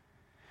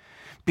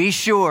 Be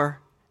sure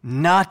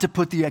not to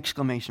put the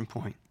exclamation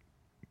point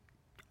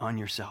on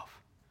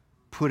yourself.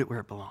 Put it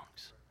where it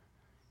belongs.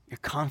 Your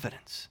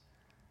confidence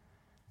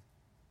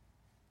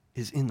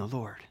is in the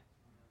Lord.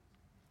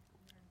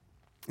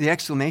 The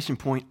exclamation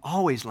point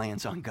always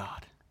lands on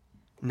God,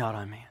 not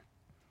on man.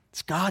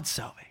 It's God's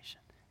salvation.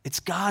 It's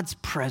God's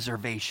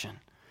preservation.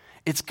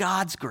 It's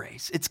God's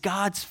grace. It's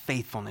God's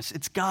faithfulness.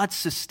 It's God's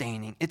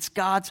sustaining. It's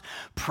God's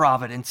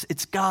providence.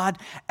 It's God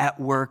at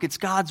work. It's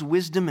God's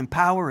wisdom and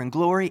power and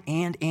glory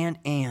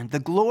and.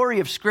 The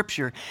glory of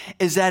Scripture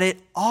is that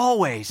it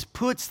always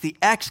puts the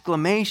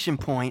exclamation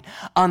point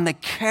on the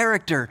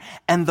character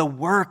and the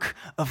work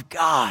of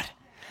God.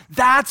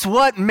 That's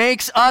what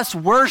makes us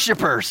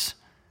worshipers.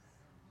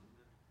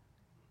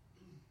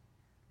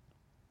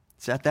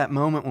 It's at that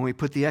moment when we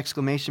put the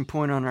exclamation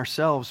point on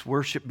ourselves,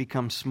 worship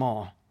becomes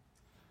small.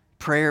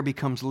 Prayer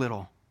becomes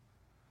little.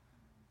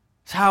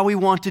 It's how we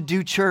want to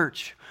do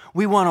church.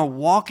 We want to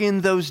walk in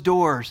those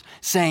doors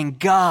saying,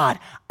 God,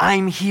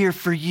 I'm here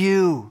for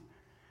you.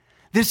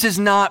 This is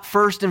not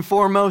first and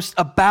foremost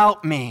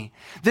about me.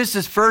 This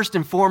is first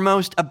and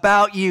foremost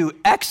about you.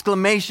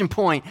 Exclamation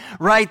point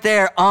right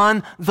there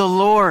on the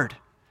Lord.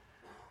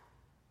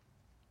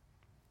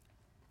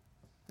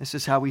 This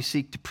is how we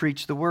seek to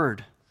preach the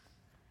word,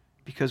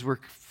 because we're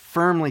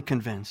firmly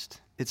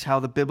convinced it's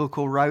how the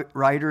biblical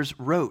writers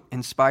wrote,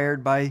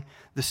 inspired by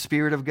the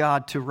Spirit of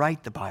God to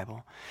write the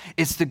Bible.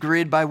 It's the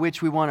grid by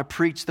which we want to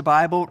preach the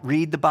Bible,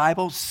 read the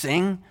Bible,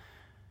 sing.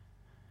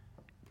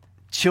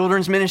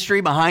 Children's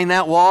ministry behind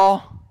that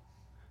wall.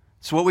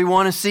 It's what we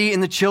want to see in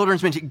the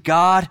children's ministry.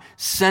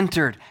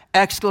 God-centered,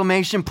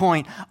 exclamation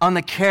point on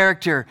the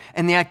character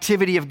and the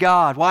activity of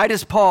God. Why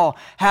does Paul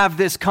have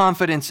this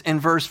confidence in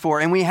verse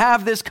 4? And we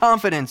have this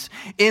confidence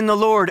in the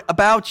Lord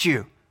about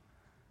you.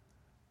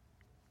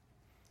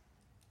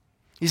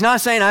 He's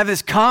not saying I have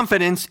this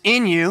confidence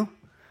in you.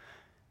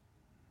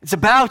 It's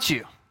about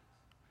you.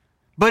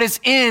 But it's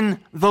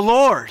in the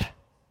Lord.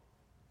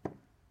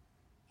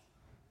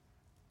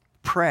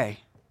 Pray,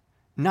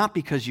 not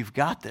because you've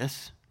got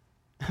this.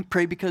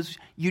 Pray because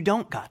you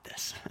don't got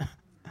this.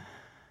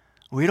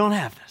 We don't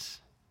have this.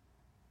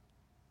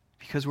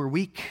 Because we're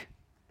weak.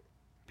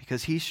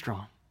 Because He's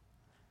strong.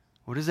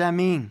 What does that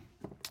mean?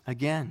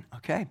 Again,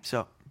 okay,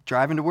 so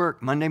driving to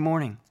work Monday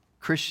morning.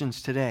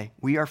 Christians today,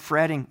 we are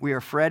fretting. We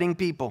are fretting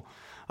people.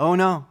 Oh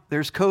no,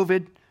 there's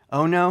COVID.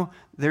 Oh no,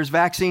 there's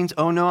vaccines.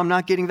 Oh no, I'm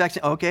not getting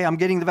vaccine. Okay, I'm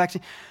getting the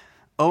vaccine.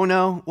 Oh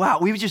no. Wow,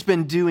 we've just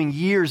been doing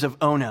years of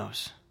oh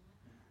no's.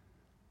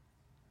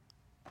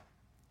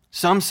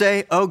 Some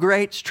say, oh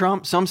great, it's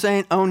Trump. Some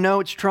saying, oh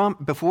no, it's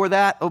Trump. Before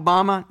that,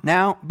 Obama.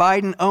 Now,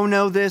 Biden. Oh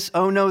no, this.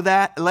 Oh no,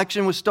 that.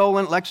 Election was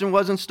stolen. Election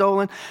wasn't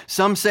stolen.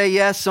 Some say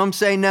yes. Some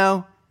say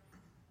no.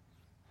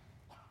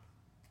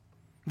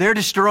 They're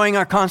destroying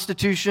our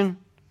Constitution.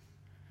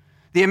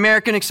 The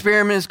American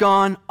experiment is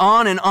gone.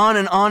 On and on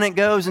and on it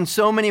goes in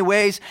so many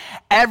ways.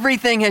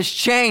 Everything has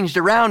changed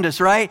around us,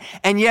 right?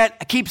 And yet,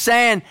 I keep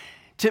saying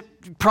to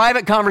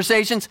private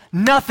conversations,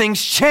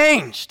 nothing's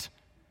changed.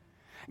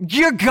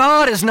 Your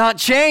God has not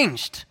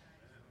changed.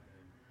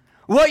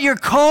 What you're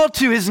called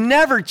to has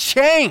never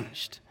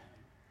changed.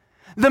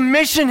 The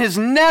mission has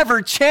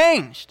never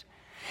changed.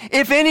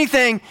 If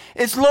anything,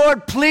 it's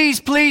Lord, please,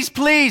 please,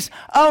 please.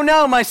 Oh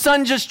no, my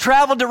son just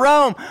traveled to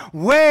Rome,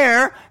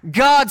 where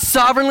God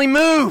sovereignly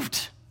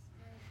moved.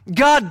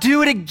 God,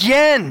 do it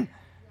again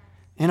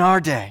in our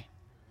day.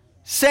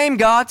 Same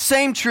God,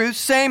 same truth,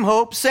 same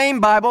hope, same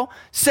Bible,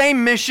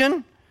 same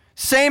mission,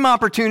 same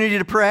opportunity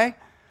to pray.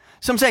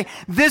 Some say,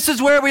 this is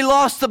where we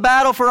lost the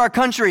battle for our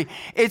country.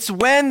 It's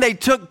when they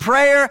took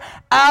prayer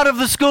out of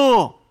the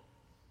school.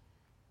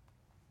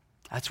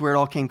 That's where it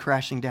all came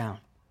crashing down.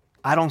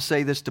 I don't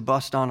say this to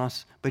bust on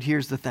us, but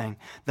here's the thing.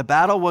 The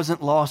battle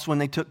wasn't lost when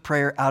they took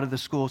prayer out of the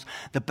schools.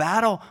 The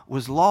battle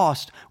was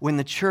lost when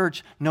the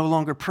church no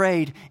longer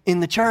prayed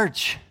in the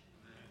church.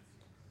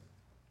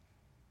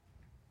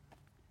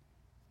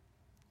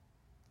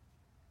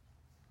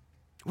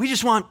 We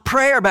just want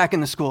prayer back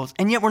in the schools,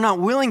 and yet we're not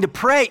willing to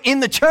pray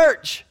in the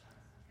church.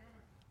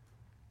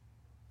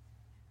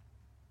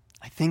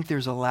 I think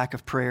there's a lack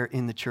of prayer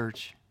in the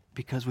church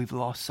because we've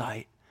lost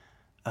sight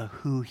of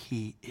who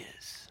He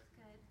is.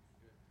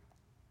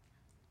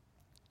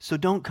 So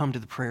don't come to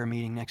the prayer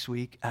meeting next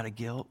week out of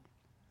guilt.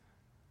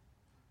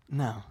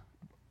 No.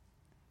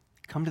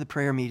 Come to the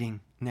prayer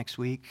meeting next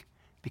week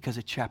because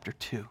of chapter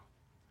 2.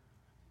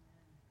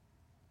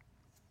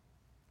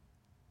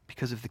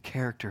 Because of the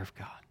character of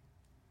God.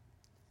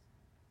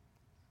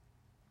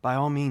 By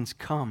all means,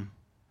 come.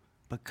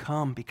 But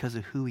come because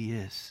of who He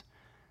is,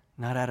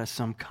 not out of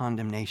some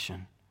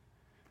condemnation.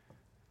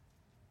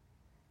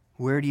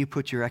 Where do you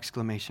put your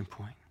exclamation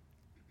point?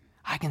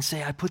 I can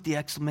say I put the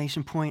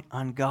exclamation point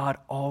on God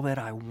all that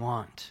I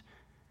want.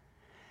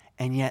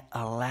 And yet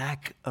a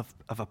lack of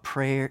a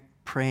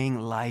praying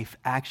life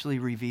actually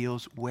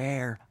reveals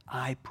where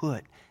I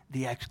put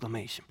the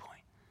exclamation point.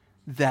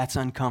 That's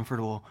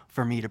uncomfortable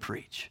for me to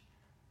preach.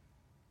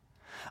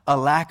 A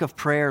lack of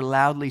prayer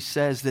loudly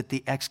says that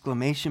the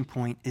exclamation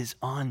point is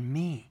on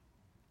me.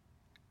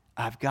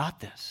 I've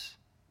got this.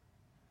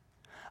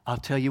 I'll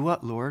tell you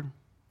what, Lord,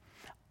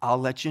 I'll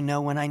let you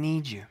know when I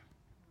need you.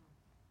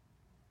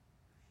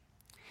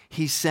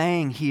 He's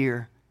saying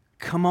here,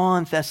 come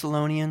on,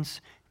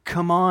 Thessalonians.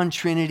 Come on,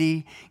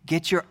 Trinity.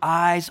 Get your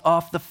eyes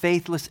off the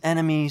faithless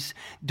enemies.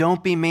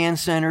 Don't be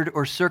man-centered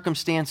or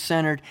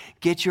circumstance-centered.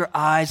 Get your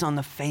eyes on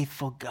the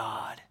faithful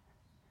God.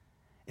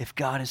 If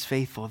God is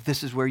faithful, if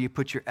this is where you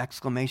put your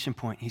exclamation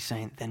point, He's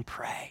saying, then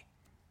pray.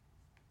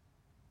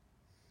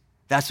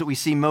 That's what we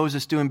see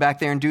Moses doing back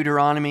there in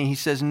Deuteronomy. He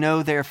says,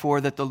 know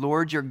therefore that the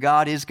Lord your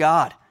God is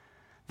God,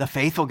 the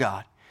faithful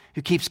God,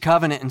 who keeps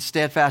covenant and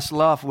steadfast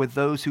love with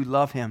those who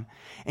love Him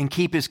and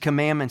keep His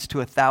commandments to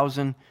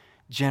 1,000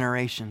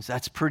 generations.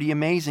 That's pretty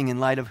amazing in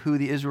light of who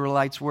the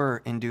Israelites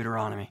were in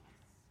Deuteronomy.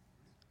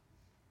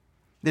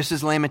 This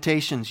is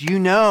Lamentations. You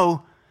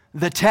know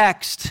the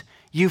text.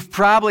 You've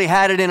probably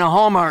had it in a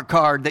Hallmark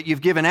card that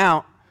you've given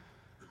out.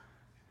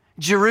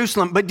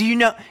 Jerusalem. But do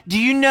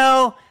you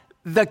know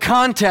the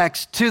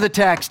context to the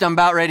text I'm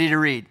about ready to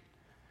read?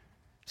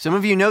 Some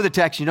of you know the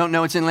text. You don't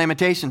know it's in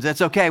Lamentations. That's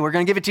okay. We're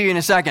going to give it to you in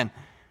a second.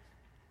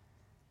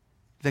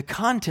 The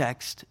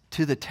context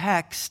to the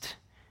text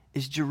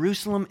is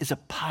Jerusalem is a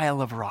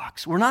pile of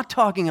rocks. We're not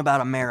talking about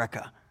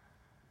America.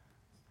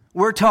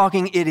 We're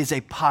talking it is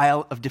a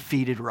pile of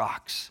defeated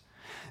rocks.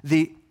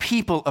 The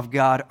people of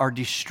God are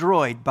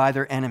destroyed by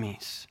their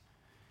enemies.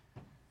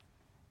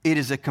 It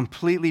is a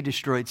completely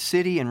destroyed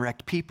city and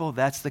wrecked people.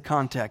 That's the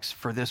context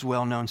for this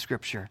well-known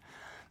scripture.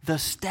 The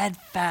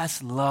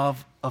steadfast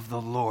love of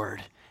the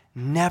Lord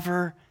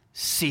never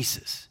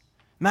ceases.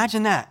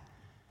 Imagine that.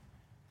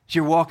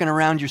 You're walking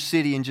around your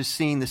city and just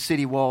seeing the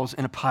city walls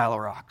in a pile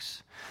of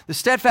rocks. The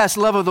steadfast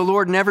love of the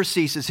Lord never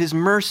ceases. His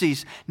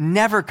mercies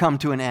never come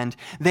to an end.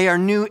 They are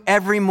new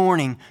every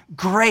morning.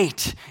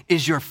 Great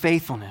is your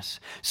faithfulness.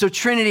 So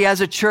Trinity,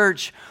 as a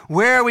church,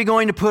 where are we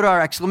going to put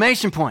our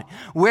exclamation point?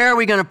 Where are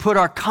we going to put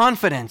our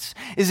confidence?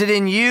 Is it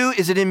in you?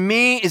 Is it in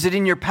me? Is it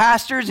in your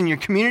pastors and your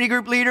community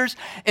group leaders?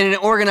 In an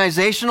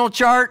organizational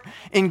chart?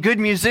 In good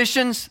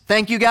musicians?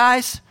 Thank you,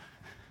 guys.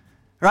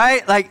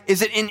 Right? Like,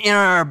 is it in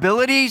our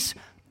abilities?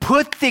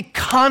 Put the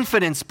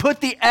confidence, put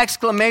the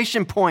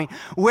exclamation point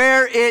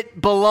where it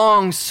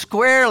belongs,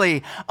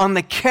 squarely on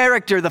the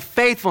character, the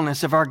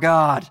faithfulness of our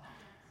God.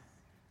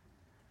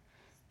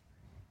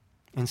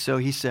 And so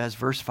he says,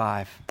 verse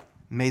 5,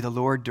 may the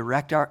Lord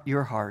direct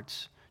your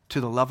hearts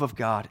to the love of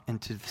God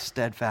and to the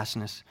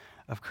steadfastness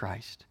of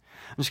Christ.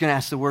 I'm just going to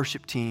ask the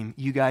worship team,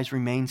 you guys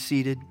remain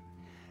seated.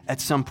 At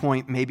some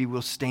point, maybe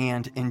we'll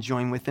stand and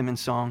join with them in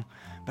song.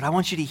 But I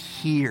want you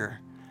to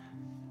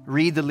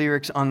read the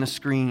lyrics on the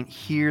screen,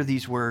 hear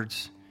these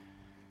words,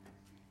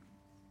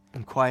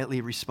 and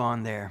quietly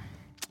respond there.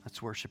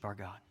 Let's worship our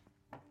God.